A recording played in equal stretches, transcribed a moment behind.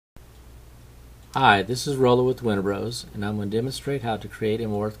Hi, this is Rollo with Winterbrose, and I'm going to demonstrate how to create a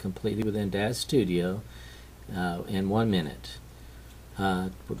morph completely within DAZ Studio in 1 minute.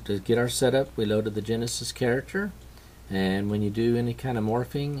 To get our setup, we loaded the Genesis character, and when you do any kind of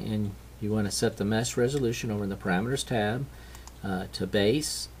morphing and you want to set the mesh resolution over in the Parameters tab to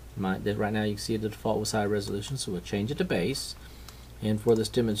base, right now you can see the default was high resolution, so we'll change it to base. And for this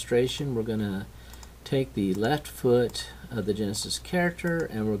demonstration, we're going to take the left foot of the Genesis character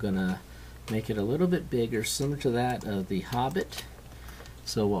and we're going to make it a little bit bigger, similar to that of the Hobbit.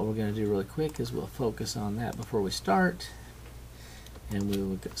 So what we're going to do really quick is we'll focus on that before we start, and we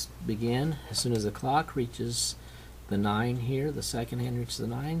will begin as soon as the clock reaches the 9 here. The second hand reaches the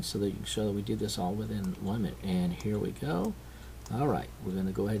 9, so that you can show that we do this all within 1 minute. And here we go. Alright, we're going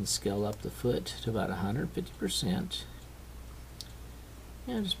to go ahead and scale up the foot to about 150%.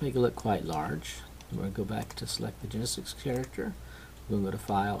 And just make it look quite large. We're going to go back to select the Genesis character. We're going to go to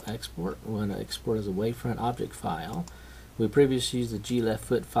File, Export. We're going to export as a wavefront object file. We previously used the gleft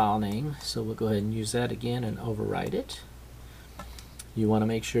foot file name, so we'll go ahead and use that again and overwrite it. You want to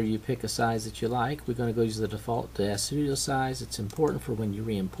make sure you pick a size that you like. We're going to go use the default DAZ Studio size. It's important for when you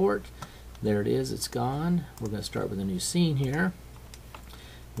re-import. There it is, it's gone. We're going to start with a new scene here.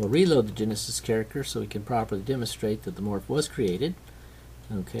 We'll reload the Genesis character so we can properly demonstrate that the morph was created.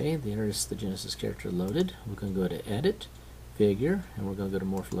 Okay, there's the Genesis character loaded. We're going to go to Edit, Figure, and we're going to go to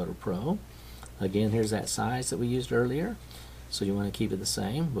Morph Loader Pro. Again, here's that size that we used earlier, so you want to keep it the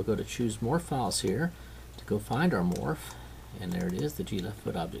same. We'll go to Choose Morph Files here to go find our morph, and there it is, the gleft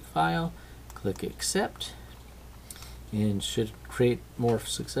foot object file. Click Accept, and should create morph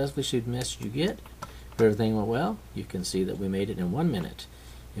successfully. Should message you get. If everything went well, you can see that we made it in 1 minute.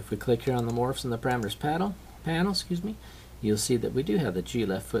 If we click here on the morphs in the parameters panel, you'll see that we do have the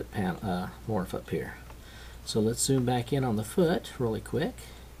gleft foot morph up here. So let's zoom back in on the foot really quick,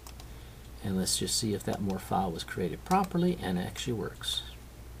 and let's just see if that morph file was created properly and actually works.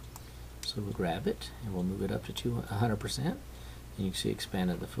 So we'll grab it and we'll move it up to 100%, and you can see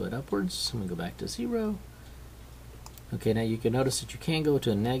expanded the foot upwards. So we'll go back to 0. Okay, now you can notice that you can go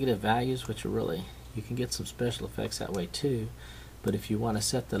to negative values, which are really, you can get some special effects that way too. But if you want to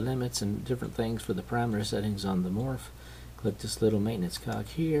set the limits and different things for the parameter settings on the morph, click this little maintenance cog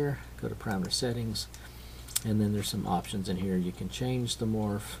here, go to parameter settings, and then there's some options in here. You can change the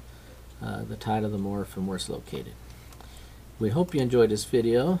morph, the title of the morph, and where it's located. We hope you enjoyed this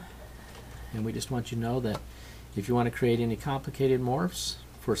video, and we just want you to know that if you want to create any complicated morphs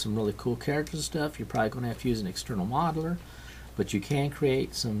for some really cool characters and stuff, you're probably going to have to use an external modeler, but you can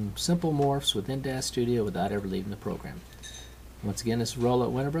create some simple morphs within DAZ Studio without ever leaving the program. Once again, this is Rollo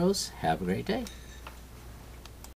at Winterbrose. Have a great day.